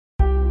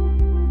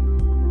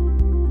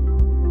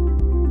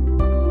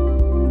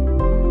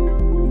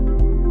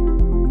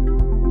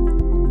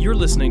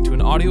listening to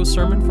an audio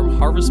sermon from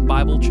Harvest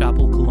Bible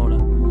Chapel,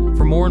 Kelowna.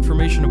 For more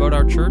information about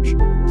our church,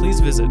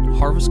 please visit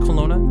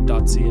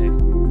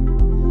harvestkelowna.ca.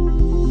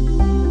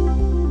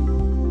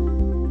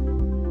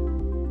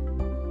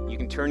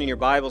 Turn in your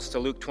Bibles to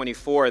Luke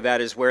 24.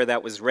 That is where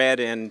that was read,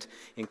 and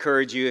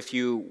encourage you, if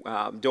you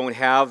don't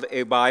have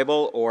a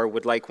Bible or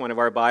would like one of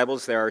our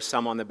Bibles, there are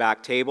some on the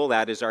back table.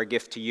 That is our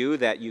gift to you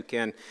that you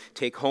can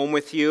take home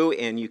with you,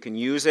 and you can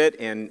use it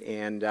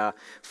and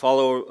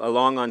follow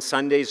along on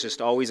Sundays.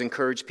 Just always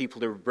encourage people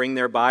to bring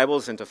their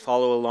Bibles and to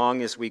follow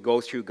along as we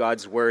go through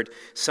God's Word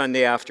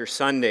Sunday after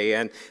Sunday.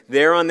 And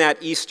there on that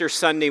Easter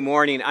Sunday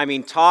morning,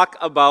 talk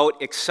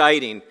about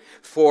exciting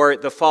for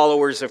the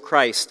followers of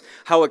Christ.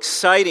 How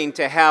exciting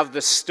to have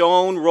the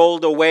stone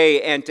rolled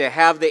away and to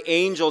have the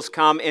angels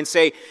come and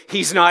say,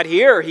 He's not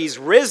here, He's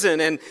risen.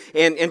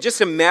 And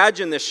just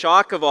imagine the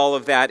shock of all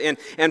of that.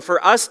 And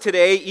for us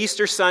today,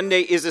 Easter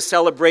Sunday is a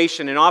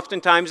celebration. And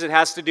oftentimes it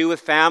has to do with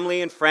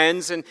family and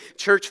friends and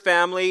church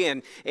family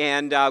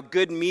and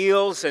good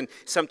meals. And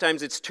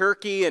sometimes it's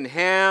turkey and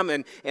ham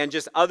and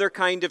just other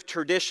kind of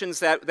traditions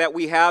that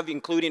we have,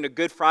 including a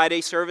Good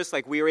Friday service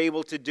like we were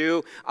able to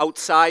do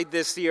outside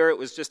this year. It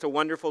was just a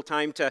wonderful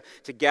time to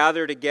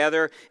gather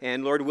together,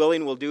 and Lord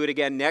willing, we'll do it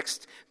again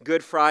next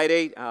Good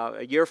Friday,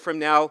 a year from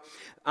now.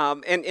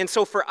 And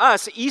so for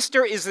us,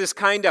 Easter is this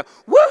kind of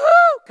woohoo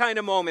kind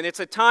of moment. It's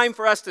a time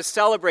for us to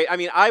celebrate.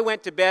 I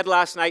went to bed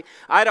last night.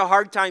 I had a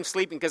hard time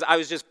sleeping because I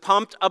was just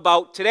pumped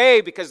about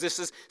today because this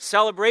is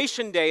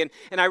celebration day.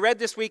 And I read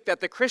this week that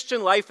the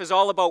Christian life is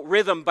all about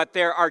rhythm, but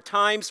there are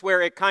times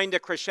where it kind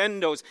of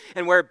crescendos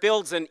and where it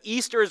builds. And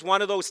Easter is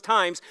one of those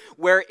times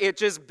where it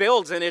just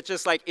builds and it's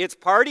just like, it's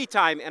party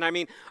time. And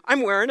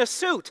I'm wearing a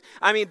suit.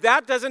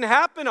 That doesn't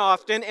happen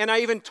often. And I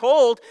even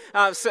told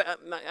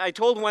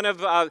one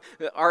of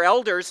our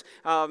elders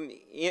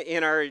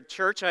in our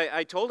church,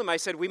 I told him, I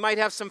said, we might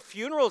have some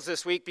funerals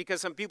this week because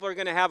some people are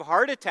going to have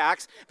heart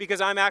attacks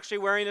because I'm actually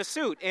wearing a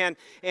suit. And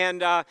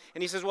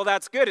he says, well,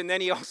 that's good. And then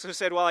he also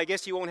said, well, I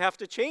guess you won't have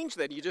to change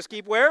then. You just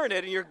keep wearing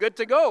it and you're good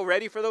to go,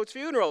 ready for those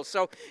funerals.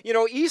 So,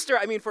 Easter,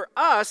 for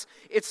us,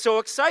 it's so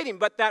exciting.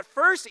 But that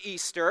first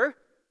Easter,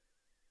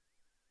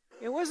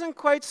 it wasn't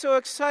quite so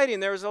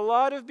exciting. There was a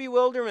lot of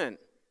bewilderment.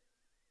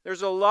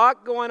 There's a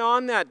lot going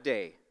on that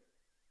day.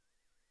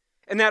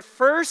 And that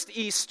first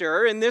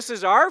Easter, and this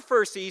is our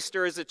first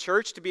Easter as a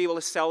church to be able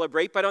to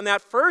celebrate, but on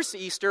that first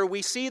Easter,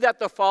 we see that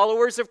the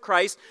followers of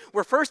Christ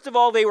were, first of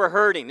all, they were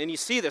hurting. And you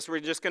see this.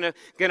 We're just going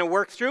to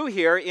work through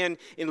here in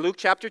Luke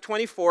chapter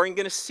 24 and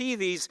going to see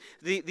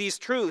these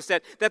truths,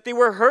 that they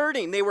were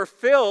hurting. They were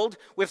filled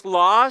with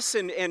loss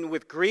and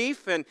with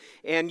grief,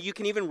 and you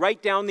can even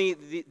write down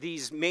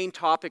these main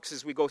topics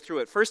as we go through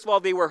it. First of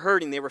all, they were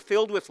hurting. They were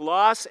filled with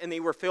loss, and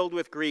they were filled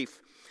with grief.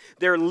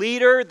 Their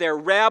leader, their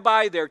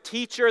rabbi, their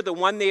teacher, the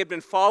one they had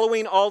been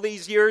following all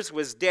these years,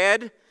 was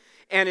dead,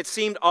 and it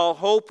seemed all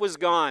hope was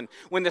gone.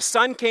 When the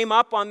sun came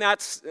up on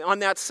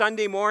that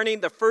Sunday morning,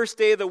 the first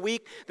day of the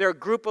week, a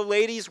group of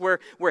ladies were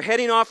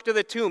heading off to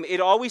the tomb. It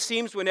always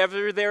seems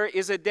whenever there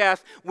is a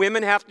death,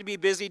 women have to be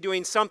busy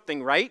doing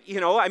something, right?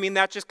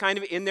 That's just kind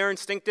of in their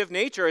instinctive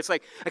nature. It's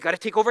like, I got to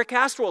take over a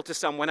casserole to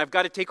someone. I've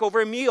got to take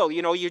over a meal.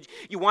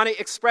 You want to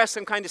express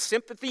some kind of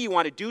sympathy. You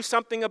want to do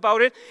something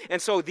about it.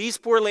 And so these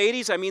poor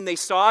ladies, they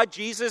saw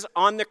Jesus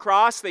on the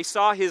cross. They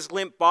saw his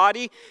limp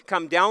body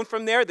come down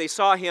from there. They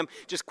saw him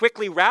just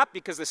quickly wrapped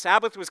because the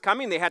Sabbath was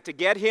coming. They had to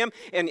get him,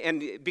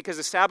 and because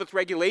of Sabbath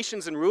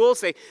regulations and rules,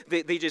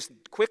 they just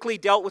quickly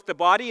dealt with the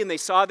body, and they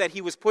saw that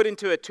he was put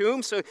into a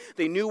tomb, so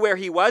they knew where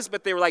he was,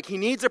 but they were like, he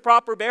needs a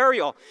proper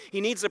burial. He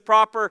needs the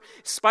proper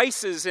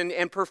spices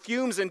and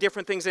perfumes and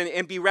different things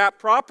and be wrapped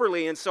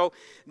properly. And so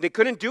they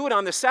couldn't do it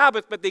on the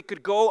Sabbath, but they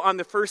could go on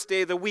the first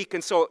day of the week.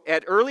 And so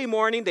at early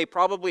morning, they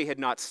probably had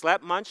not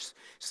slept much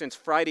since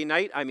Friday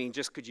night.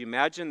 Just could you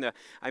imagine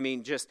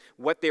just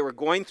what they were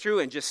going through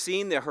and just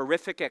seeing the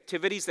horrific activities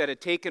that had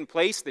taken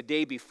place the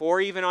day before,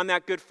 even on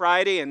that Good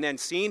Friday, and then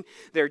seeing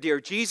their dear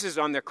Jesus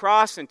on the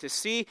cross and to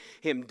see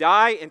him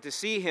die and to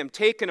see him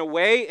taken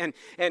away. And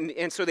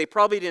so they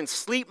probably didn't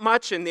sleep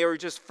much, and they were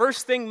just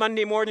first thing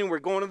Monday morning, we're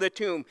going to the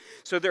tomb.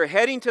 So they're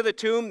heading to the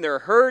tomb, they're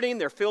hurting,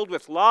 they're filled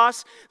with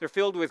loss, they're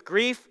filled with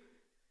grief,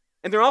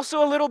 and they're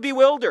also a little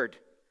bewildered.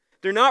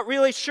 They're not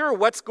really sure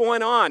what's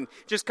going on,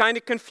 just kind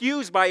of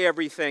confused by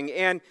everything.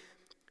 And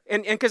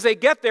because they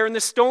get there and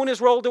the stone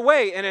is rolled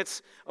away and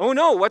it's, oh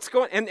no, what's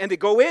going on? And they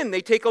go in,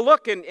 they take a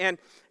look and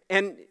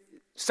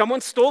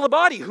someone stole the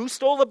body. Who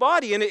stole the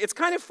body? And it's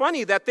kind of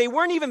funny that they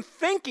weren't even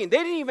thinking. They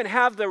didn't even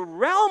have the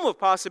realm of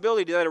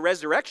possibility that a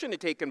resurrection had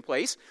taken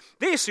place.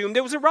 They assumed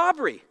it was a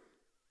robbery.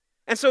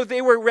 And so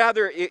they were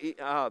rather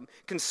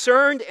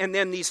concerned. And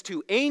then these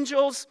two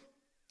angels,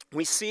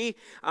 we see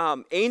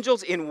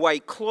angels in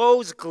white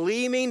clothes,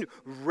 gleaming,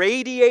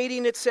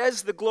 radiating, it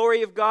says, the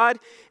glory of God.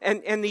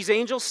 And these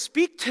angels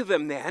speak to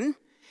them then.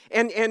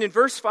 And in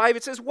verse 5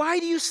 it says, why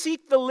do you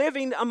seek the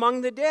living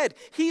among the dead?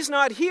 He's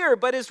not here,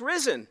 but is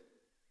risen.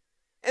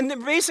 And they're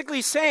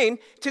basically saying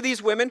to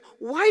these women,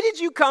 why did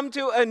you come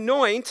to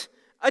anoint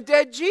a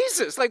dead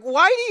Jesus? Like,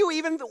 why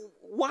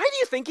why do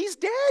you think he's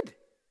dead?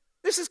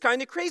 This is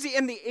kind of crazy.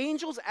 And the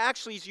angels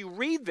actually, as you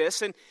read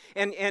this and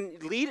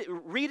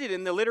read it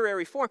in the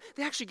literary form,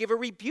 they actually give a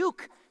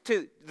rebuke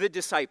to the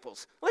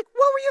disciples. Like,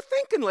 what were you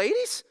thinking,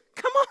 ladies?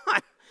 Come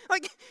on.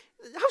 Like,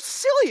 how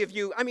silly of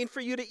you,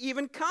 for you to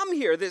even come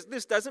here.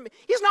 This doesn't,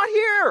 he's not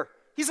here.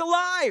 He's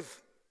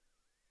alive.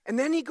 And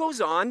then he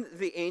goes on,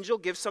 the angel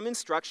gives some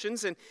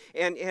instructions, and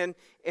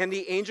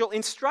the angel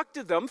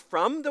instructed them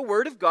from the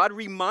word of God,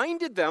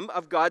 reminded them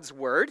of God's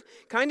word,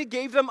 kind of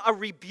gave them a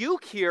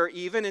rebuke here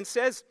even, and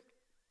says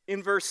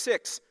in verse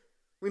 6,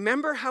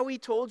 remember how he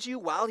told you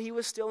while he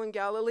was still in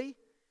Galilee,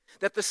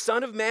 that the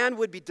Son of Man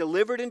would be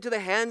delivered into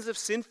the hands of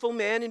sinful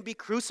men and be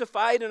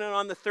crucified and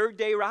on the third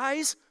day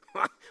rise?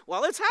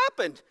 Well, it's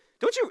happened.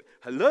 Don't you,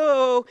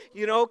 hello,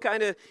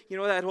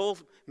 that whole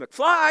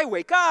McFly,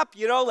 wake up,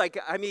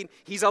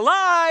 he's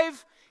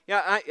alive.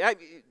 Yeah,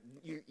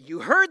 you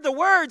heard the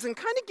words, and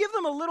kind of give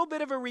them a little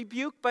bit of a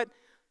rebuke, but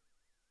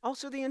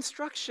also the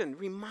instruction,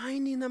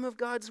 reminding them of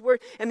God's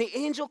word. And the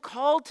angel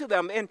called to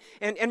them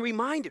and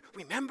reminded,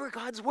 remember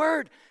God's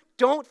word.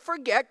 Don't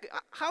forget.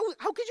 How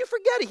could you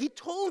forget it? He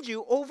told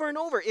you over and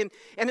over, and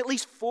at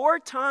least 4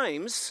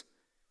 times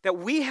that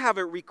we have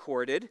it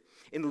recorded.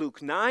 In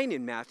Luke 9,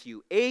 in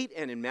Matthew 8,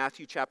 and in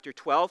Matthew chapter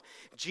 12,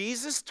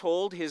 Jesus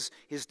told his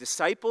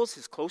disciples,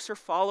 his closer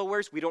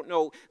followers, we don't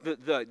know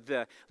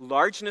the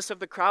largeness of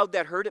the crowd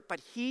that heard it, but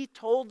he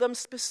told them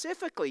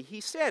specifically,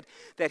 he said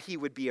that he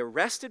would be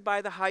arrested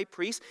by the high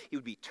priest, he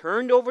would be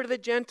turned over to the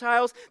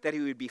Gentiles, that he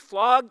would be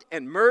flogged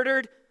and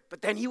murdered,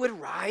 but then he would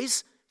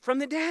rise from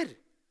the dead.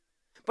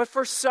 But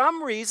for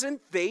some reason,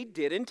 they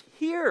didn't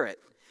hear it.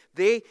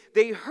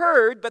 They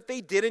heard, but they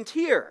didn't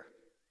hear.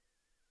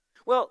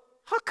 Well,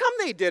 how come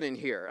they didn't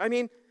hear?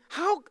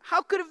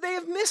 How could they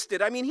have missed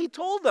it? He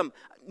told them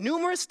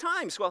numerous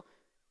times. Well,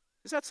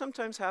 does that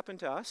sometimes happen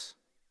to us?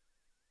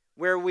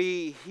 Where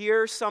we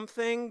hear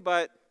something,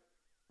 but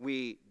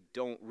we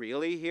don't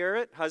really hear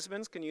it?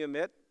 Husbands, can you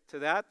admit to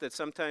that? That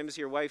sometimes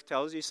your wife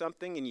tells you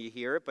something and you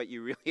hear it, but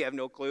you really have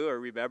no clue or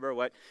remember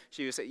what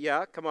she was saying.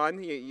 Yeah, come on,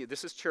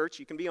 this is church.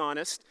 You can be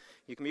honest.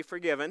 You can be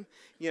forgiven.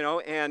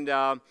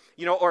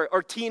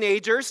 Or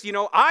teenagers,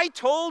 I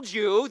told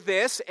you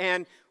this,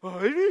 and I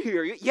didn't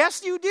hear you.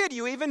 Yes, you did.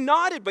 You even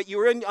nodded, but you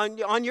were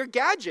on your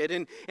gadget,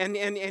 and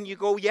you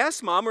go,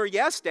 yes, Mom, or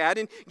yes, Dad,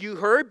 and you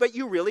heard, but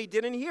you really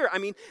didn't hear.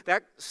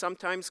 That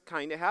sometimes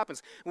kind of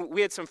happens.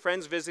 We had some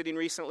friends visiting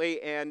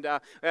recently, and I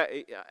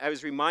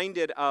was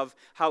reminded of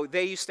how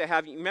they used to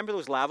have, remember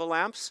those lava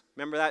lamps?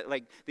 Remember that?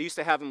 Like, they used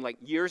to have them like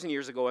years and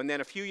years ago, and then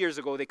a few years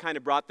ago, they kind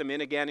of brought them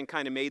in again and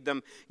kind of made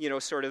them,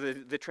 sort of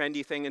the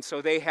trendy thing, and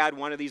so they had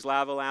one of these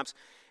lava lamps,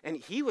 and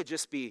he would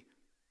just be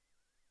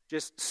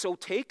so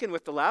taken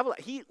with the lava.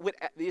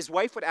 His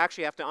wife would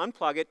actually have to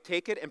unplug it,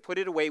 take it, and put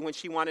it away when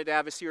she wanted to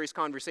have a serious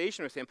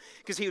conversation with him,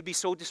 because he would be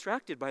so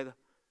distracted by the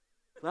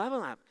lava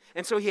lamp.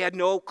 And so he had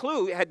no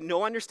clue, had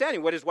no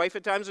understanding what his wife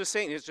at times was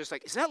saying. He was just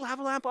like, is that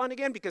lava lamp on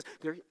again? Because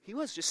he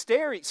was just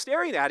staring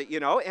at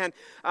it,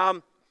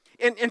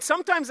 and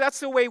sometimes that's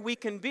the way we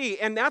can be,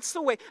 and that's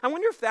the way, I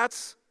wonder if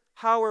that's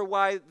how or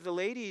why the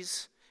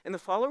ladies and the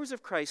followers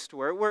of Christ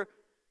were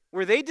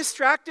they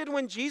distracted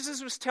when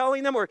Jesus was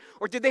telling them, or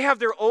did they have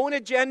their own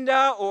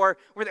agenda, or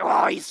were they,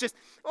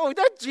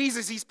 that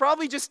Jesus, he's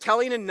probably just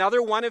telling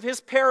another one of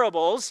his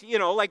parables,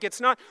 like it's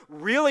not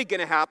really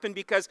going to happen,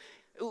 because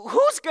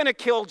who's going to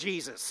kill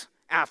Jesus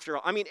after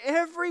all?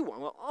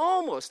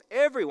 Almost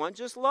everyone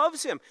just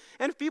loves him.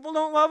 And if people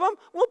don't love him,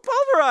 we'll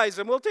pulverize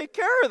them, we'll take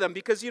care of them,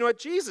 because you know what,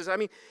 Jesus,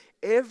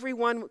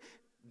 everyone,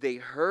 they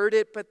heard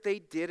it, but they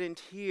didn't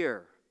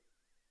hear.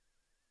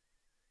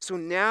 So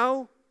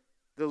now,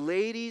 the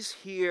ladies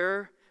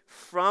hear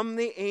from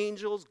the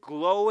angels,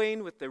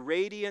 glowing with the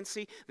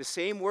radiancy, the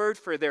same word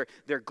for their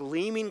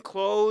gleaming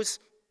clothes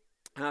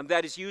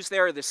that is used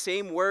there are the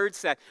same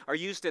words that are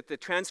used at the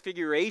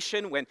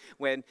Transfiguration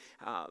when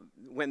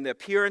the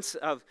appearance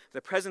of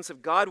the presence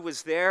of God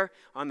was there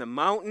on the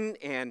mountain,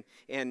 and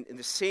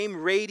the same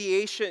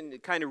radiation,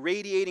 kind of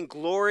radiating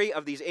glory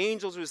of these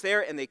angels was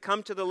there, and they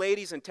come to the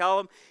ladies and tell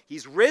them,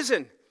 he's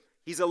risen,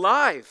 he's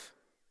alive.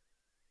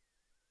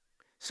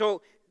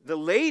 So the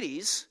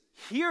ladies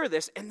hear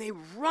this, and they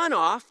run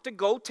off to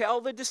go tell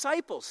the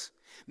disciples.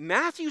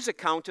 Matthew's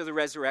account of the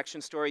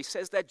resurrection story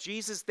says that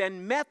Jesus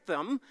then met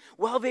them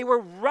while they were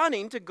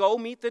running to go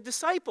meet the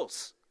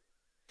disciples.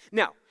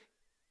 Now,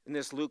 in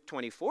this Luke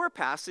 24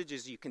 passage,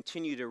 as you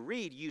continue to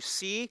read, you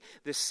see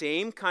the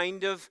same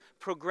kind of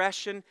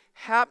progression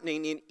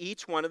happening in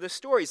each one of the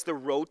stories. The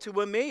road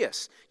to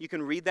Emmaus. You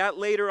can read that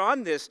later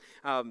on today.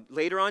 I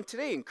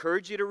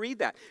encourage you to read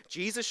that.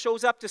 Jesus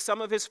shows up to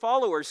some of his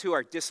followers who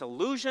are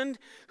disillusioned,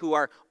 who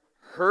are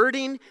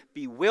hurting,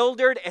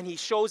 bewildered, and he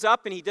shows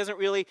up and he doesn't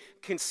really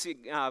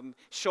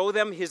show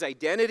them his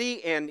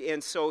identity,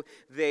 and so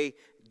they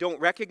don't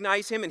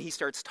recognize him, and he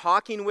starts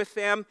talking with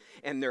them,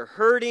 and they're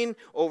hurting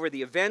over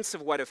the events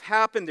of what have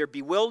happened. They're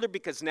bewildered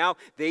because now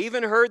they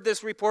even heard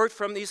this report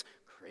from these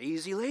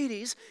crazy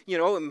ladies.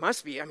 It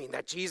must be,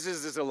 that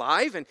Jesus is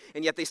alive,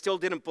 and yet they still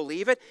didn't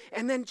believe it.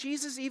 And then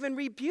Jesus even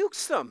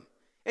rebukes them.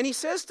 And he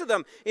says to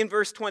them in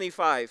verse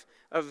 25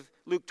 of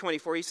Luke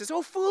 24, he says,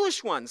 "O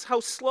foolish ones, how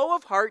slow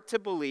of heart to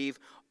believe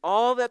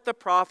all that the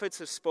prophets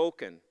have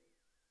spoken."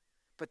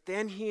 But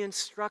then he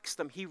instructs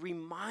them, he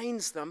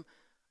reminds them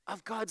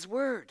of God's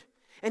word.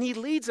 And he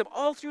leads them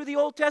all through the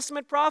Old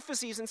Testament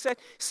prophecies and said,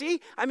 see,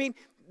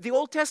 the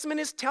Old Testament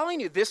is telling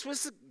you this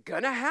was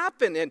going to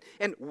happen.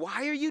 And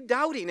why are you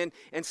doubting?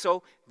 And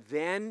so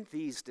then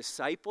these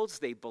disciples,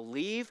 they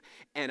believe.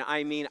 And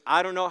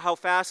I don't know how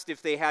fast,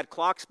 if they had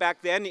clocks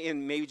back then,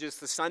 in maybe just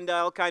the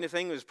sundial kind of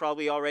thing, it was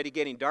probably already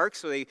getting dark,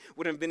 so they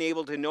wouldn't have been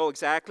able to know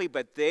exactly.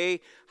 But they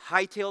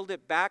hightailed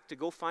it back to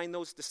go find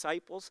those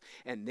disciples.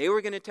 And they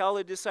were going to tell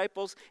the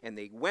disciples. And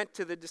they went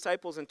to the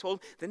disciples and told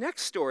them. The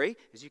next story,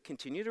 as you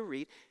continue to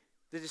read,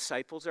 the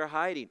disciples are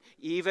hiding.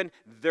 Even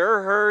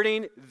they're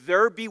hurting,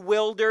 they're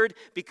bewildered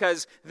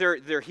because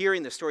they're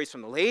hearing the stories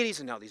from the ladies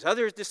and now these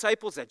other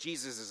disciples that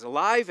Jesus is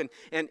alive,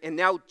 and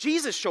now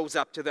Jesus shows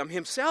up to them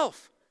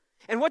himself.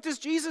 And what does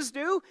Jesus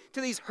do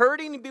to these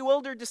hurting and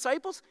bewildered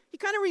disciples? He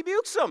kind of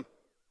rebukes them.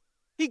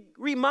 He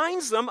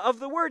reminds them of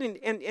the word,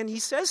 and he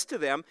says to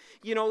them,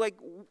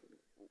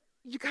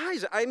 you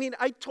guys,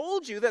 I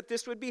told you that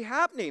this would be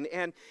happening.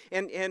 And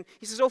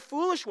he says, "Oh,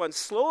 foolish ones,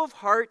 slow of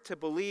heart to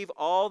believe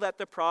all that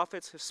the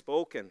prophets have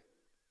spoken."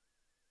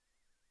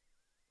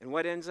 And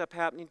what ends up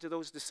happening to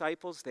those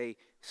disciples? They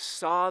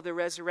saw the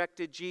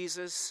resurrected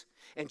Jesus,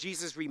 and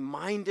Jesus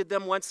reminded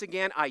them once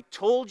again, I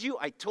told you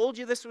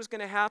this was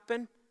going to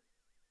happen.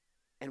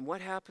 And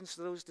what happens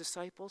to those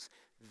disciples?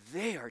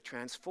 They are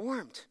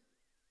transformed.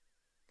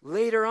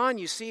 Later on,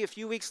 you see, a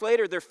few weeks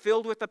later, they're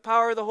filled with the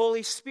power of the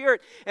Holy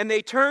Spirit, and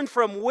they turn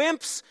from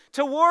wimps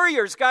to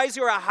warriors, guys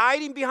who are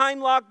hiding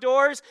behind locked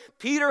doors.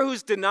 Peter,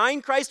 who's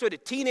denying Christ, with a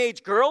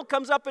teenage girl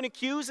comes up and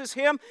accuses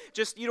him,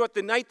 just, at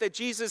the night that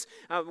Jesus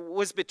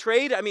was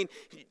betrayed.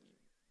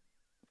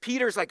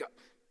 Peter's like,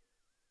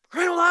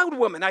 "Cry aloud,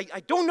 woman, I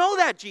don't know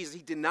that Jesus."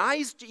 He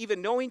denies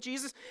even knowing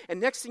Jesus,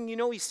 and next thing you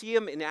know, we see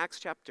him in Acts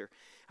chapter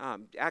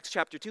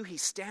 2, he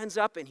stands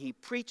up and he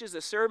preaches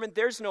a sermon.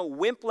 There's no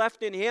wimp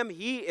left in him.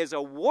 He is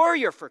a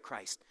warrior for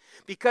Christ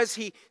because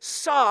he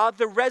saw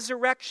the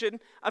resurrection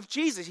of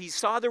Jesus. He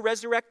saw the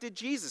resurrected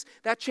Jesus.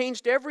 That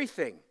changed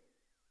everything.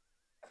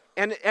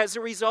 And as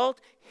a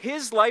result,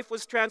 his life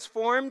was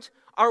transformed.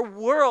 Our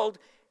world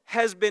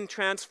has been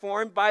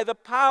transformed by the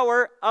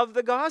power of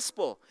the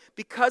gospel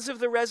because of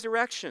the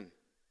resurrection.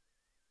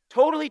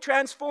 Totally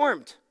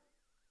transformed.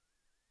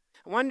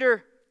 I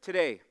wonder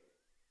today,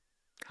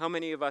 how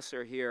many of us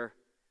are here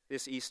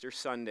this Easter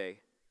Sunday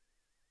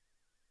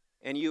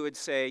and you would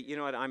say, you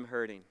know what, I'm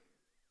hurting.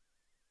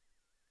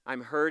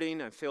 I'm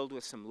hurting, I'm filled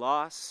with some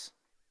loss,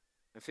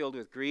 I'm filled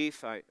with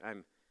grief,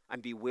 I'm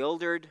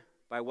bewildered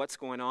by what's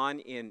going on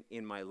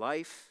in my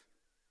life,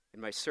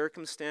 in my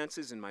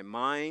circumstances, in my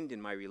mind,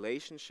 in my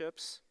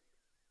relationships.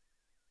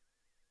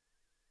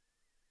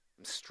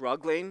 I'm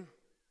struggling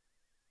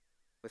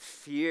with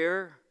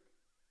fear,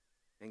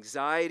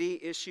 anxiety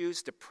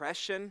issues,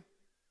 depression.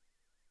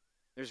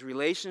 There's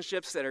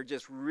relationships that are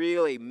just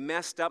really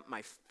messed up.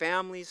 My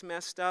family's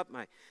messed up.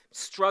 I'm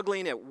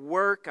struggling at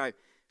work.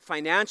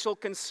 Financial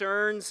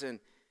concerns, and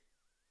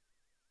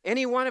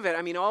any one of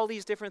it. All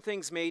these different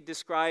things may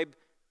describe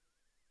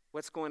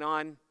what's going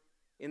on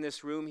in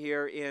this room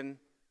here in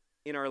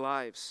our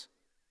lives.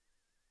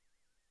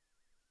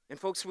 And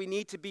folks, we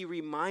need to be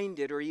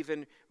reminded or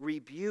even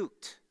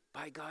rebuked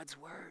by God's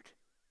word.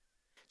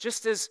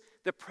 Just as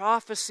the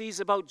prophecies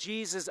about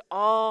Jesus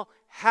all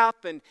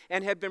happened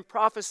and had been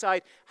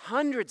prophesied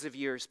hundreds of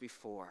years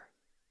before,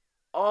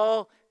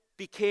 all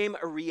became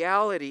a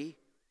reality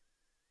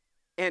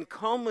and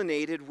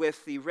culminated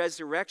with the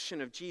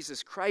resurrection of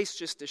Jesus Christ.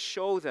 Just to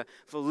show the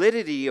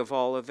validity of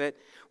all of it,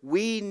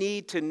 we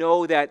need to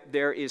know that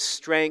there is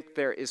strength,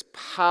 there is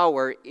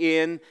power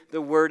in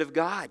the Word of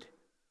God.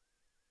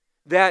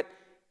 That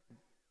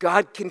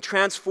God can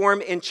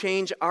transform and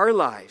change our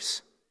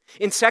lives.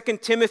 In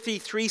 2 Timothy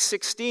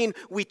 3:16,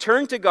 we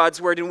turn to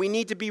God's word and we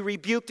need to be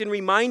rebuked and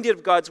reminded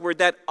of God's word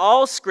that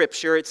all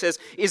scripture, it says,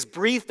 is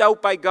breathed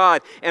out by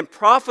God and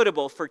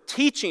profitable for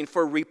teaching,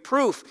 for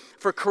reproof,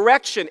 for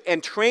correction,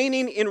 and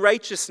training in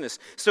righteousness,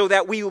 so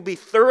that we will be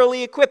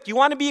thoroughly equipped. You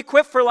want to be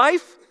equipped for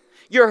life?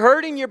 You're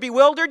hurting, you're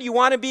bewildered, you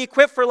want to be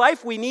equipped for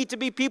life? We need to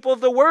be people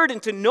of the word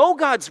and to know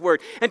God's word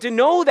and to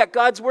know that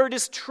God's word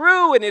is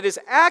true and it is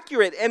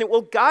accurate and it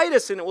will guide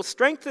us and it will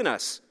strengthen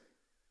us.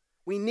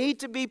 We need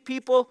to be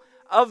people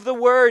of the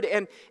word,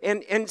 and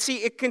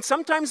see, it can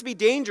sometimes be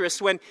dangerous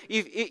when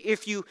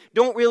if you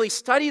don't really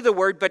study the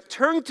word but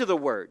turn to the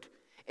word,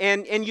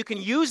 and you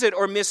can use it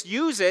or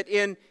misuse it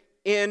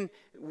in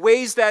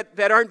ways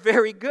that aren't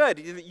very good.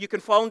 You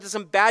can fall into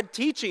some bad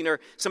teaching or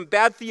some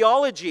bad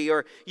theology,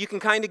 or you can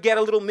kind of get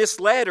a little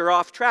misled or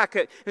off track.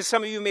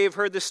 Some of you may have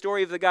heard the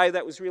story of the guy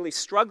that was really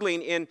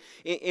struggling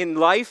in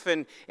life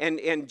and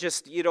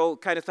just,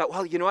 kind of thought,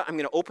 well, you know what, I'm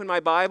going to open my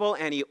Bible,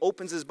 and he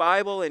opens his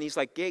Bible and he's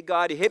like, hey,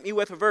 God, hit me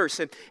with a verse.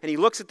 And he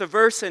looks at the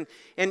verse and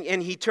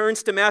he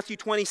turns to Matthew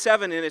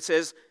 27 and it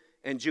says,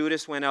 and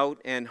Judas went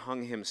out and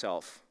hung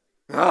himself.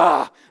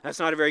 That's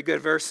not a very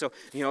good verse. So,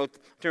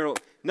 turn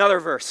another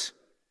verse.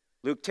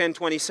 Luke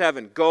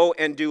 10:27, go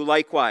and do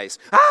likewise.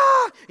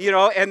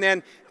 And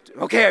then,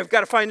 okay, I've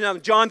got to find another.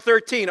 John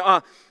 13,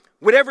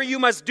 whatever you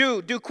must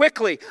do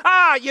quickly.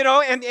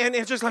 And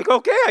it's just like,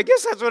 okay, I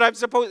guess that's what I'm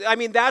supposed. I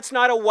mean, that's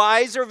not a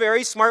wise or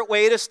very smart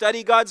way to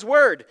study God's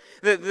word.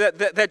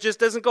 That just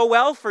doesn't go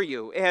well for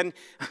you, and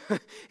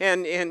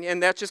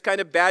that's just kind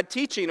of bad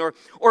teaching.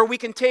 Or we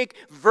can take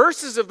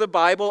verses of the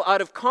Bible out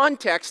of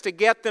context to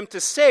get them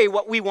to say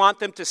what we want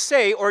them to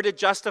say, or to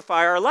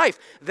justify our life.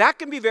 That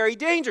can be very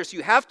dangerous.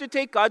 You have to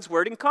take God's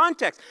word in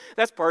context.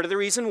 That's part of the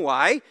reason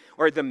why,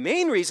 or the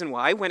main reason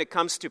why, when it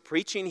comes to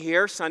preaching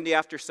here Sunday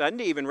after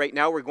Sunday, even right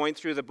now we're going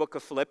through the book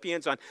of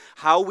Philippians on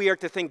how we are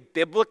to think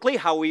biblically,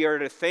 how we are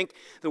to think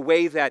the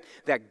way that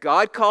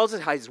God calls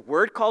it, how His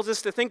Word calls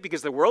us to think,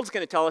 because the world's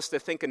going to tell us to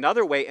think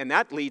another way, and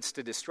that leads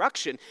to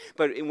destruction.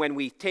 But when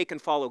we take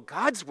and follow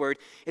God's Word,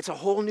 it's a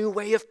whole new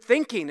way of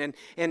thinking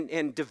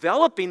and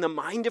developing the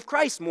mind of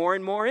Christ more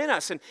and more in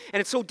us. And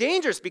it's so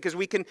dangerous because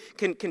we can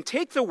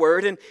take the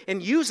Word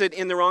and use it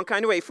in the wrong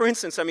kind of way. For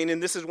instance,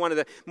 and this is one of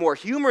the more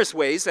humorous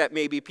ways that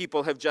maybe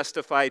people have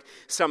justified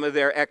some of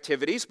their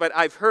activities, but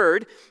I've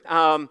heard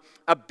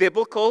a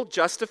biblical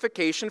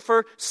justification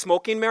for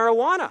smoking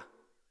marijuana.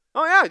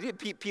 Oh yeah,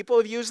 people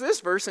have used this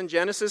verse in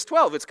Genesis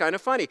 12. It's kind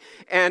of funny.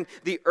 And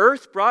the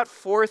earth brought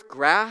forth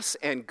grass,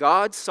 and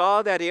God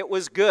saw that it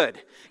was good.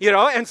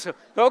 And so,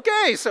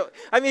 okay, so,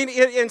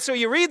 and so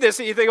you read this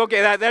and you think,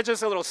 okay, that's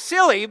just a little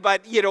silly,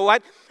 but you know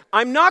what?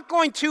 I'm not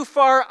going too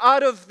far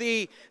out of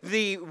the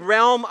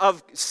realm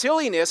of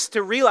silliness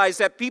to realize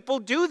that people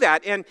do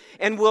that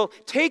and will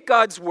take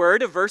God's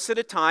word a verse at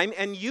a time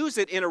and use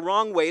it in a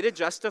wrong way to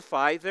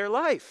justify their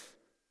life.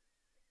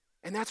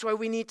 And that's why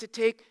we need to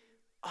take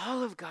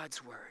all of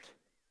God's word.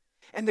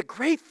 And the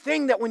great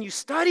thing that when you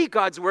study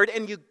God's word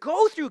and you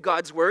go through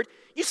God's word,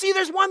 you see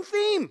there's one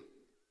theme.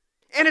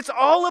 And it's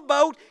all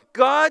about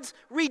God's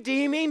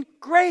redeeming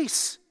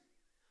grace.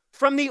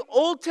 From the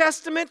Old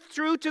Testament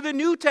through to the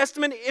New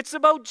Testament, it's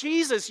about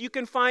Jesus. You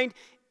can find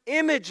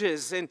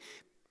images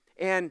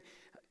and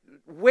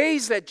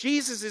ways that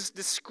Jesus is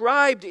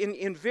described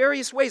in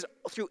various ways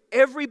through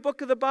every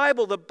book of the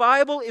Bible. The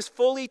Bible is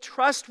fully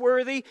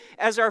trustworthy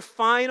as our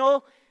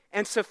final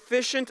and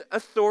sufficient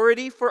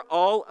authority for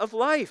all of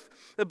life.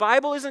 The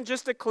Bible isn't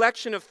just a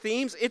collection of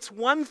themes. It's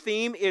one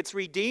theme. It's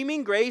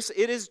redeeming grace.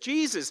 It is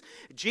Jesus.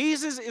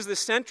 Jesus is the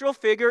central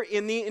figure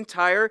in the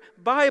entire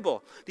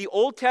Bible. The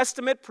Old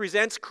Testament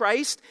presents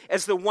Christ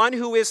as the one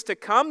who is to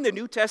come. The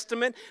New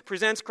Testament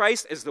presents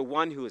Christ as the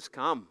one who has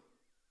come.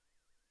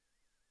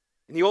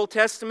 In the Old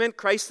Testament,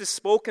 Christ is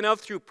spoken of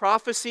through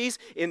prophecies.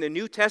 In the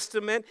New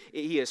Testament,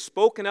 He is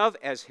spoken of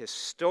as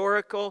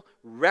historical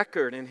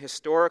record and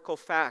historical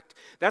fact.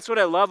 That's what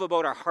I love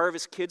about our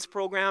Harvest Kids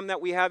program that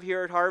we have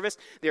here at Harvest.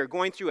 They're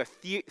going through a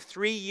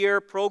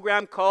 3-year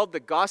program called the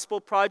Gospel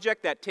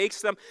Project that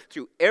takes them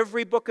through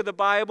every book of the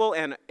Bible,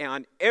 and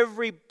on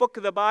every book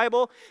of the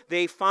Bible,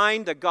 they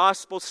find the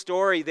gospel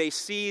story. They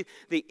see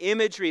the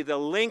imagery, the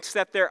links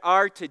that there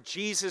are to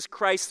Jesus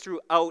Christ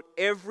throughout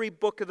every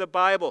book of the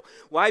Bible.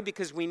 Why?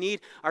 Because we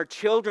need our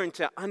children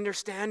to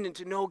understand and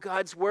to know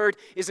God's word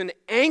is an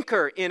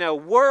anchor in a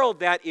world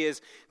that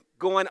is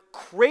going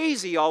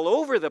crazy all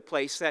over the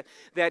place,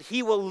 that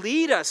He will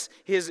lead us.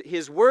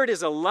 His word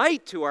is a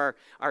light to our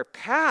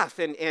path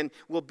and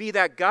will be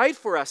that guide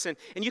for us. And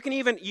you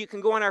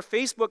can go on our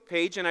Facebook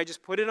page, and I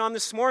just put it on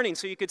this morning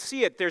so you could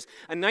see it. There's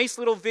a nice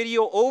little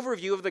video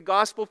overview of the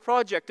Gospel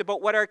Project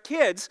about what our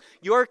kids,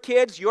 your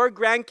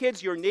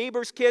grandkids, your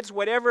neighbors' kids,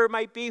 whatever it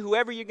might be,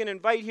 whoever you're going to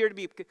invite here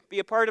to be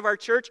a part of our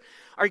church,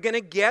 are going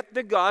to get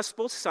the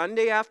gospel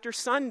Sunday after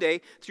Sunday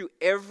through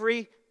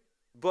every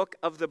book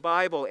of the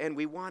Bible. And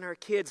we want our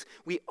kids,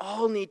 we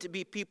all need to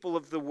be people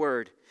of the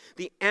word.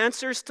 The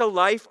answers to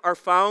life are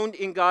found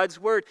in God's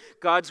word.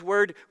 God's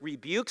word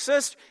rebukes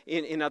us,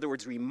 in other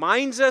words,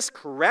 reminds us,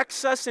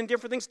 corrects us in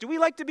different things. Do we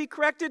like to be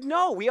corrected?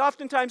 No, we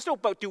oftentimes don't.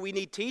 But do we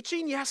need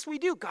teaching? Yes, we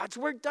do. God's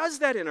word does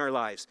that in our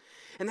lives.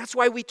 And that's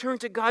why we turn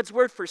to God's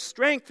word for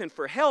strength and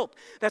for help.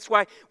 That's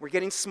why we're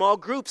getting small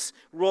groups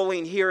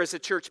rolling here as a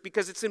church,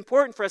 because it's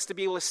important for us to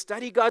be able to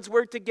study God's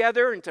word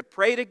together and to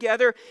pray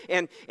together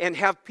and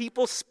have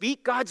people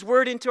speak God's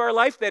word into our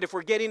life, that if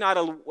we're getting out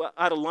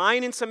of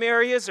line in some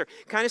areas or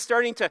kind of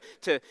starting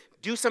to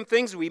do some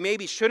things we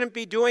maybe shouldn't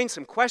be doing,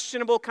 some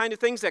questionable kind of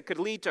things that could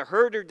lead to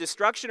hurt or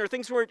destruction or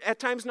things we're at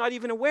times not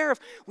even aware of.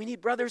 We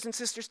need brothers and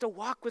sisters to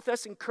walk with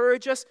us,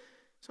 encourage us,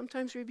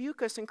 sometimes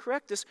rebuke us and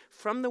correct us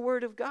from the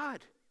Word of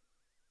God.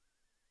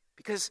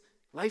 Because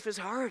life is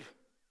hard.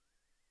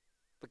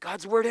 But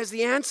God's Word has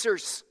the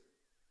answers.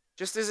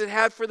 Just as it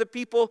had for the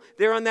people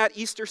there on that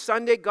Easter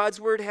Sunday, God's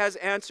Word has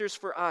answers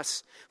for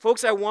us.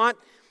 Folks,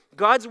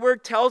 God's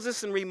word tells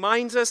us and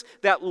reminds us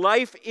that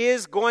life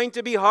is going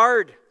to be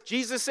hard.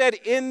 Jesus said,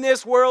 in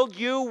this world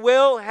you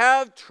will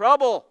have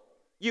trouble.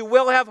 You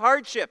will have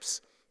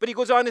hardships. But He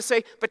goes on to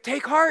say, but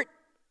take heart.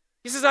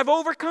 He says, I've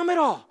overcome it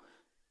all.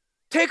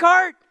 Take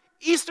heart.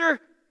 Easter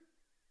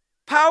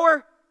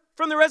power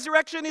from the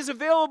resurrection is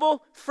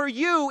available for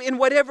you in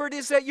whatever it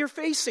is that you're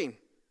facing.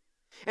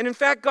 And in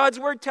fact, God's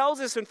word tells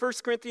us in 1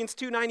 Corinthians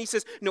 2:9, he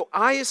says, no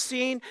eye has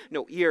seen,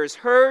 no ear has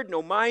heard,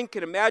 no mind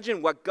can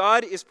imagine what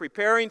God is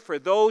preparing for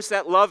those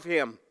that love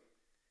him.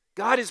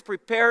 God is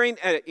preparing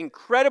an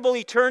incredible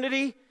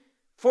eternity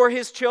for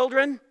his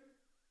children.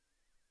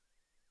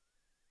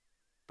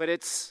 But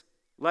it's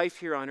life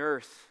here on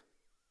earth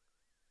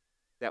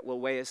that will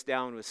weigh us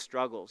down with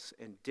struggles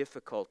and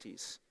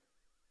difficulties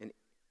and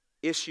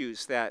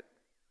issues that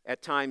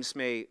at times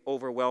may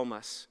overwhelm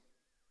us.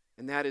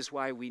 And that is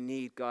why we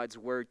need God's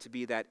word to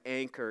be that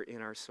anchor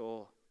in our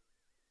soul.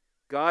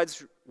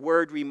 God's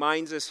word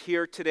reminds us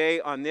here today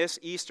on this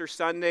Easter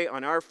Sunday,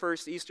 on our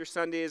first Easter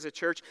Sunday as a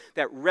church,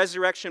 that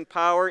resurrection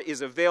power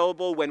is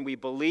available when we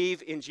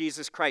believe in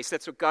Jesus Christ.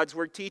 That's what God's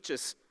word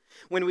teaches.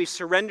 When we've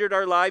surrendered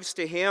our lives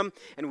to him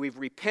and we've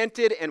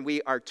repented and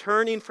we are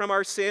turning from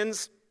our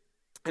sins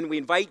and we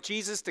invite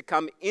Jesus to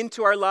come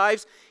into our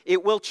lives,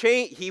 it will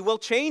change. He will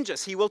change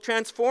us. He will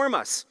transform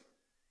us.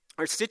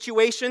 Our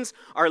situations,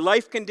 our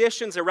life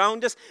conditions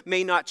around us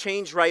may not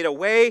change right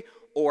away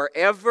or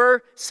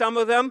ever, some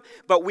of them,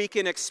 but we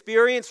can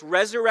experience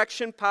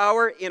resurrection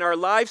power in our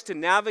lives to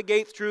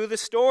navigate through the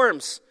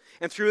storms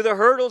and through the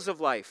hurdles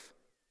of life.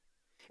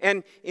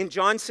 And in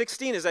John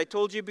 16, as I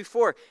told you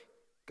before,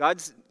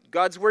 God's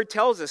word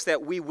tells us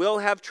that we will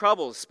have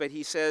troubles, but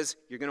he says,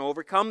 you're going to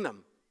overcome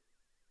them.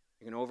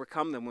 You're going to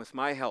overcome them with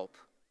my help,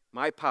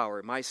 my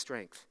power, my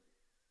strength.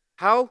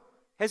 How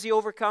has he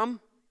overcome?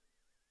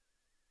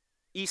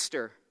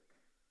 Easter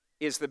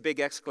is the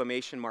big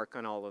exclamation mark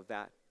on all of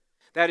that.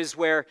 That is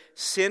where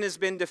sin has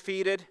been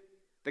defeated,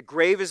 the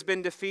grave has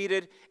been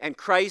defeated, and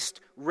Christ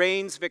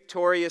reigns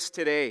victorious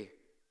today.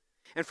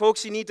 And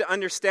folks, you need to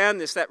understand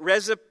this, that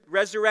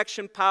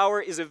resurrection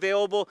power is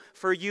available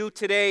for you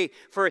today,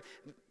 for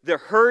the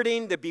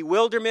hurting, the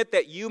bewilderment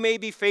that you may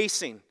be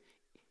facing.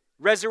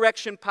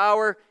 Resurrection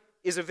power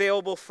is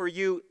available for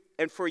you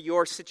and for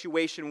your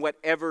situation,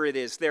 whatever it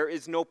is. There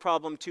is no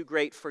problem too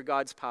great for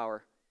God's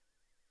power.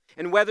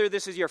 And whether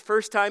this is your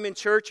first time in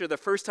church or the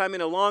first time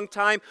in a long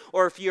time,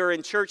 or if you're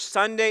in church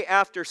Sunday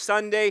after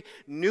Sunday,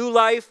 new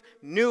life,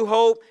 new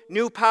hope,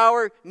 new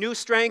power, new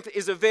strength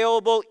is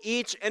available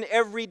each and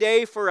every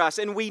day for us.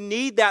 And we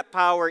need that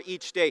power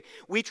each day.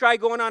 We try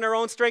going on our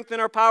own strength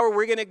and our power,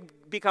 we're going to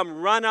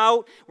become run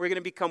out, we're going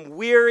to become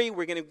weary,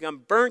 we're going to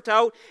become burnt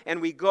out,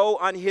 and we go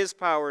on his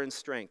power and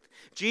strength.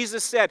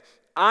 Jesus said,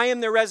 I am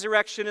the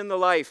resurrection and the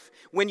life.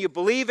 When you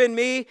believe in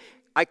me,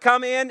 I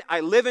come in, I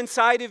live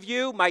inside of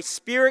you, my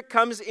spirit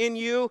comes in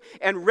you,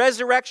 and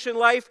resurrection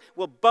life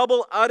will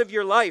bubble out of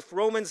your life.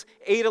 Romans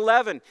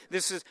 8:11.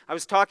 I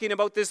was talking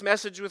about this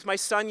message with my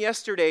son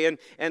yesterday,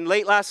 and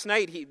late last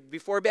night,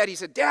 before bed, he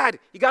said, Dad,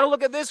 you got to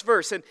look at this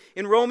verse. And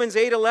in Romans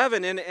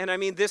 8:11, and I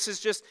mean, this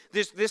just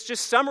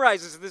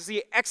summarizes, this is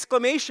the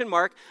exclamation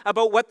mark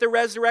about what the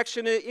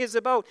resurrection is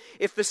about.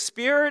 If the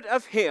spirit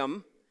of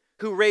him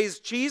who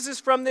raised Jesus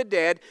from the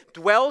dead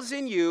dwells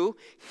in you,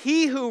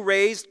 he who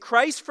raised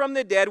Christ from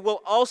the dead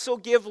will also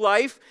give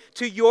life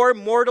to your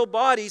mortal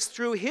bodies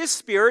through his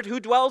Spirit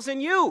who dwells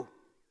in you.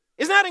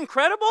 Isn't that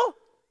incredible?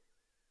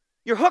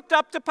 You're hooked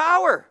up to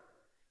power,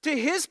 to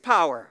his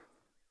power,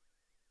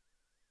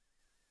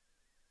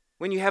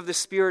 when you have the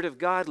Spirit of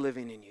God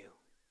living in you.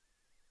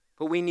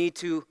 But we need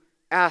to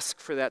ask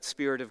for that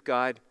Spirit of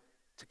God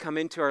to come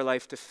into our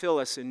life to fill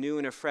us anew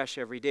and afresh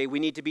every day. We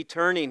need to be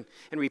turning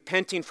and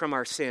repenting from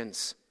our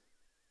sins,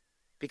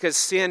 because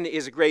sin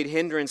is a great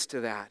hindrance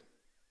to that.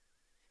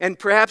 And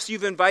perhaps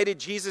you've invited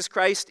Jesus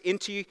Christ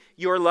into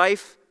your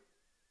life,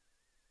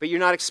 but you're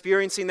not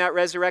experiencing that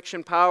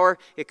resurrection power.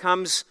 It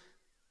comes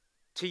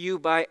to you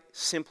by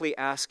simply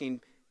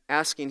asking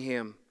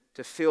him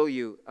to fill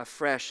you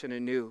afresh and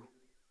anew,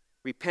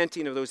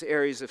 repenting of those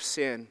areas of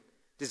sin,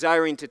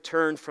 desiring to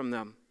turn from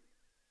them.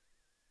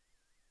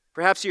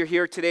 Perhaps you're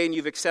here today and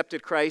you've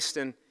accepted Christ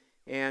and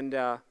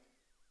you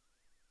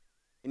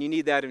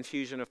need that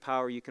infusion of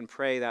power. You can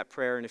pray that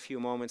prayer in a few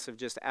moments of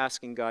just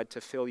asking God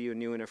to fill you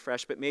anew and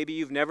afresh. But maybe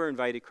you've never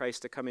invited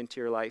Christ to come into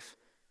your life.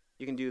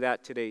 You can do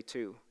that today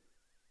too.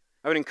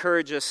 I would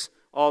encourage us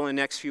all in the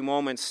next few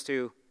moments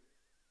to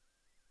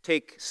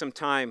take some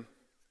time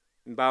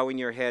and bowing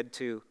your head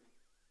to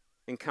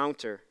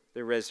encounter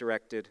the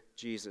resurrected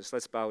Jesus.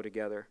 Let's bow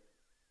together.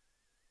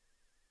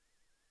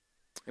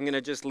 I'm going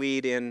to just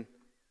lead in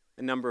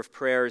a number of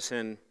prayers,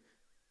 and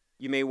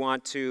you may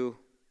want to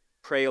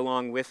pray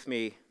along with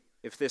me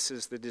if this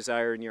is the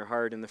desire in your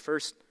heart. And the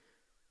first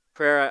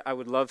prayer I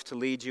would love to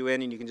lead you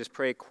in, and you can just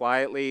pray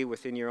quietly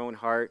within your own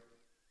heart,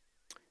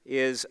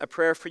 is a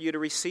prayer for you to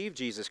receive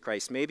Jesus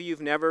Christ. Maybe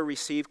you've never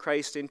received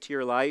Christ into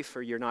your life,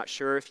 or you're not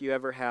sure if you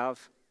ever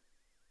have,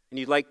 and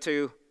you'd like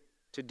to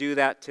do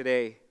that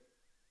today.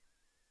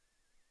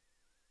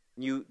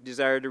 You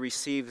desire to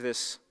receive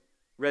this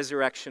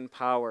resurrection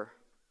power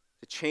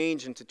to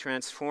change and to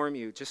transform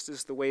you, just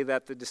as the way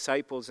that the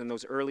disciples and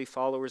those early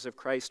followers of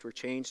Christ were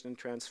changed and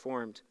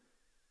transformed.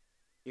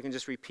 You can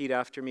just repeat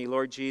after me.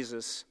 Lord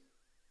Jesus,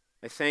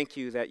 I thank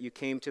you that you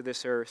came to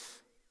this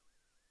earth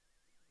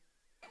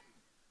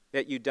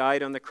that you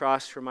died on the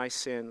cross for my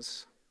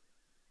sins,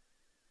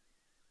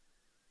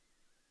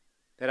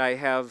 that I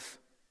have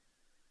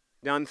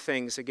done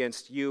things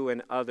against you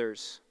and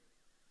others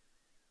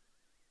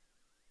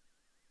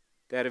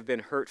that have been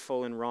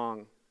hurtful and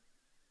wrong.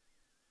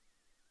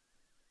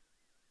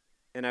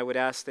 And I would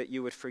ask that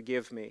you would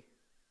forgive me.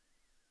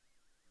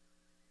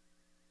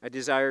 I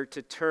desire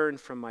to turn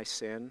from my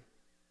sin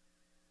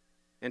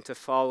and to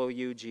follow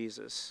you,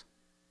 Jesus.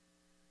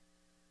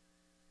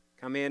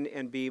 Come in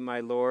and be my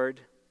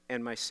Lord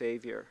and my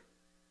Savior.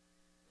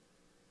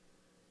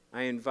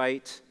 I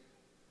invite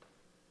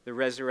the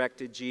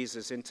resurrected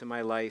Jesus into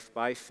my life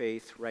by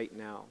faith right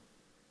now.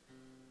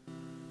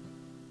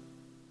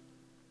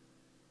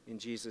 In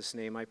Jesus'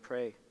 name I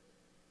pray.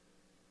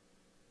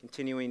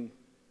 Continuing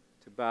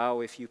to bow,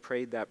 if you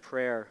prayed that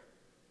prayer,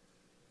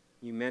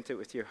 you meant it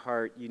with your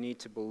heart, you need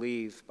to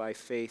believe by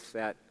faith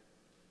that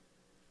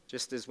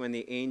just as when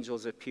the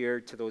angels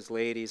appeared to those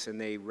ladies and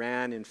they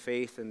ran in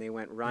faith and they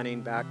went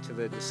running back to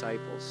the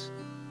disciples,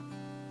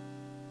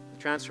 the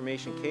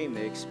transformation came.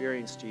 They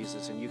experienced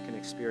Jesus, and you can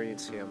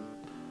experience him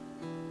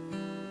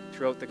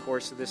throughout the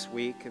course of this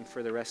week and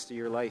for the rest of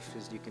your life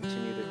as you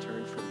continue to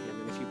turn from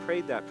him. And if you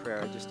prayed that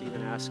prayer, I just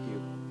even ask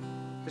you,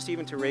 just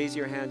even to raise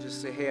your hand,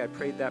 just say, hey, I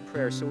prayed that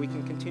prayer, so we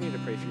can continue to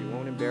pray for you.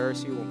 Won't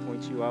embarrass you, won't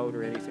point you out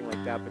or anything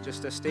like that, but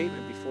just a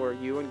statement before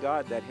you and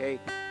God that, hey,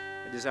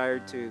 I desire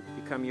to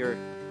become your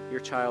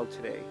child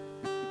today.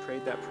 If you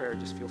prayed that prayer,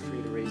 just feel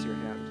free to raise your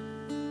hand.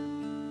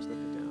 Slip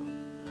it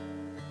down.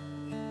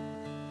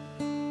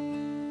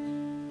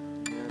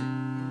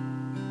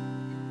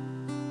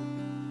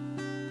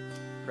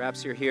 And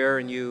perhaps you're here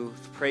and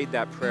you've prayed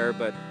that prayer,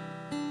 but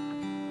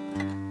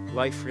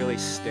life really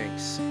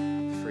stinks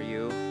for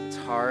you. It's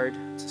hard.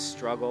 It's a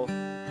struggle.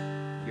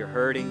 You're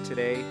hurting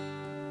today,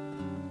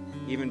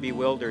 even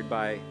bewildered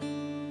by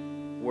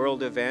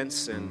world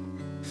events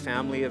and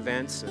family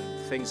events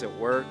and things at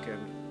work,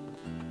 and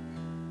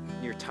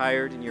you're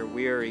tired and you're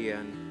weary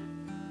and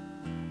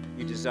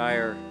you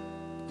desire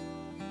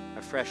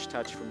a fresh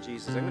touch from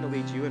Jesus. I'm going to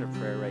lead you in a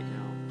prayer right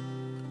now.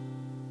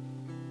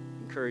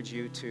 Encourage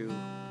you to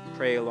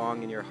pray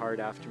along in your heart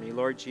after me.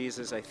 Lord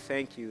Jesus, I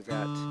thank you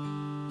that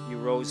you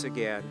rose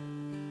again,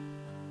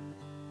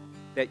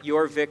 that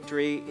your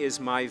victory is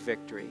my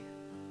victory,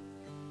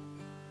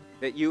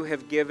 that you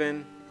have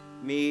given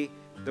me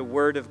the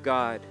Word of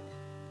God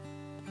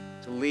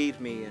to lead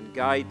me and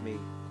guide me.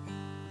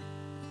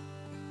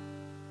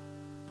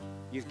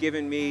 You've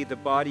given me the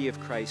body of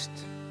Christ,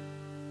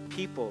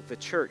 people, the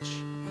church,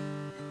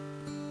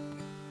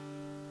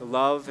 to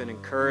love and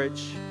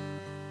encourage,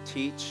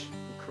 teach,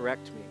 and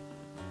correct me.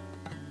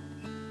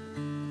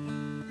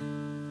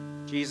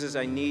 Jesus,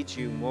 I need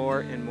you more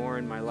and more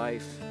in my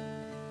life.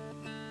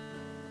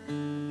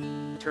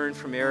 Turn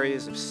from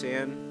areas of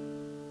sin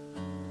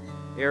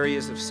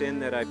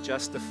that I've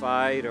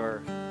justified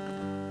or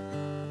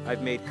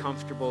I've made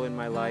comfortable in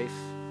my life.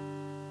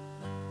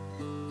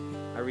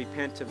 I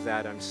repent of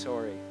that. I'm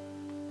sorry.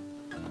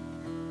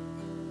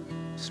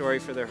 Sorry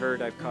for the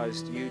hurt I've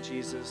caused you,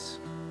 Jesus.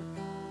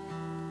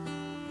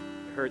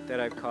 The hurt that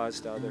I've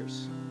caused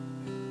others.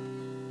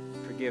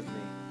 Forgive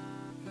me.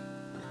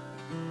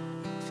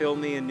 Fill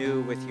me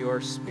anew with your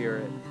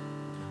Spirit,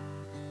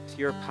 with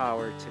your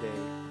power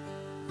today.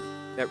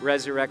 That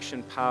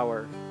resurrection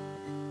power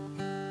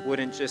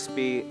wouldn't just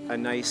be a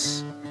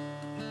nice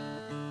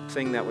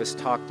thing that was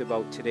talked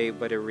about today,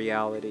 but a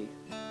reality.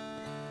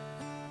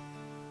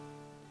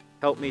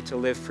 Help me to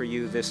live for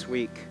you this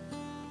week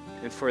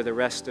and for the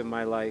rest of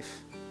my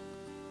life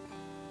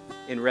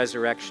in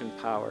resurrection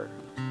power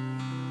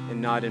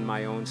and not in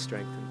my own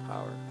strength and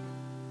power.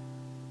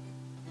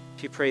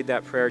 If you prayed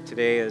that prayer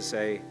today as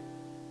a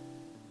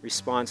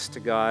response to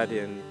God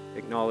in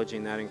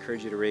acknowledging that, I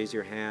encourage you to raise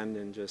your hand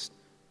and just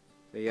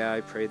say, yeah,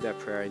 I prayed that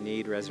prayer. I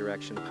need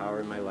resurrection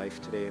power in my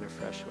life today in a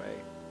fresh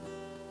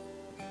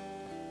way.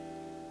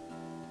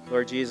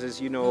 Lord Jesus,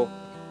 you know,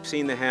 I've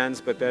seen the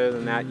hands, but better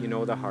than that, you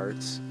know the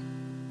hearts.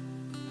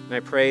 And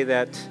I pray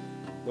that,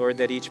 Lord,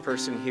 that each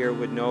person here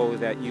would know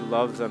that you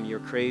love them, you're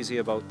crazy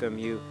about them.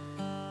 You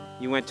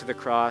went to the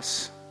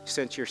cross, you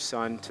sent your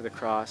Son to the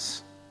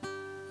cross.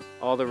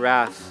 All the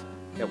wrath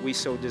that we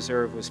so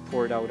deserve was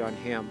poured out on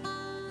him.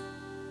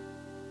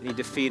 And he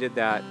defeated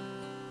that,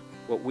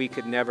 what we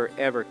could never,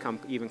 ever come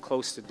even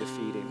close to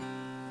defeating.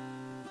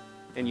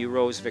 And you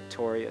rose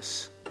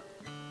victorious.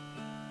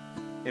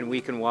 And we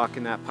can walk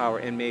in that power.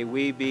 And may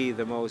we be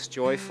the most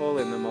joyful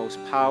and the most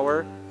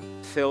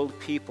power-filled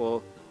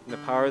people in the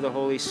power of the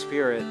Holy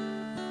Spirit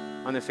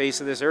on the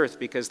face of this earth,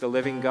 because the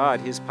living God,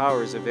 his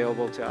power is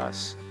available to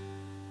us.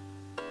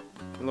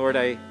 And Lord,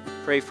 I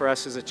pray for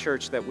us as a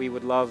church that we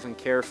would love and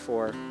care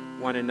for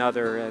one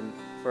another and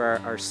for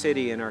our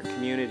city and our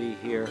community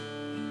here.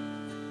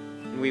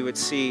 And we would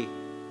see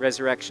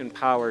resurrection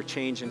power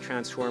change and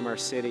transform our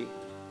city.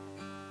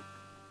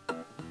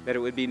 That it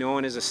would be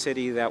known as a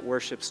city that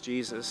worships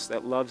Jesus,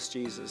 that loves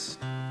Jesus.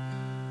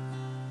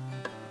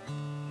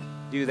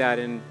 Do that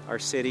in our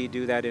city,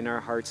 do that in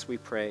our hearts, we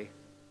pray.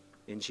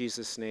 In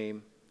Jesus'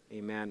 name,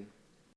 amen.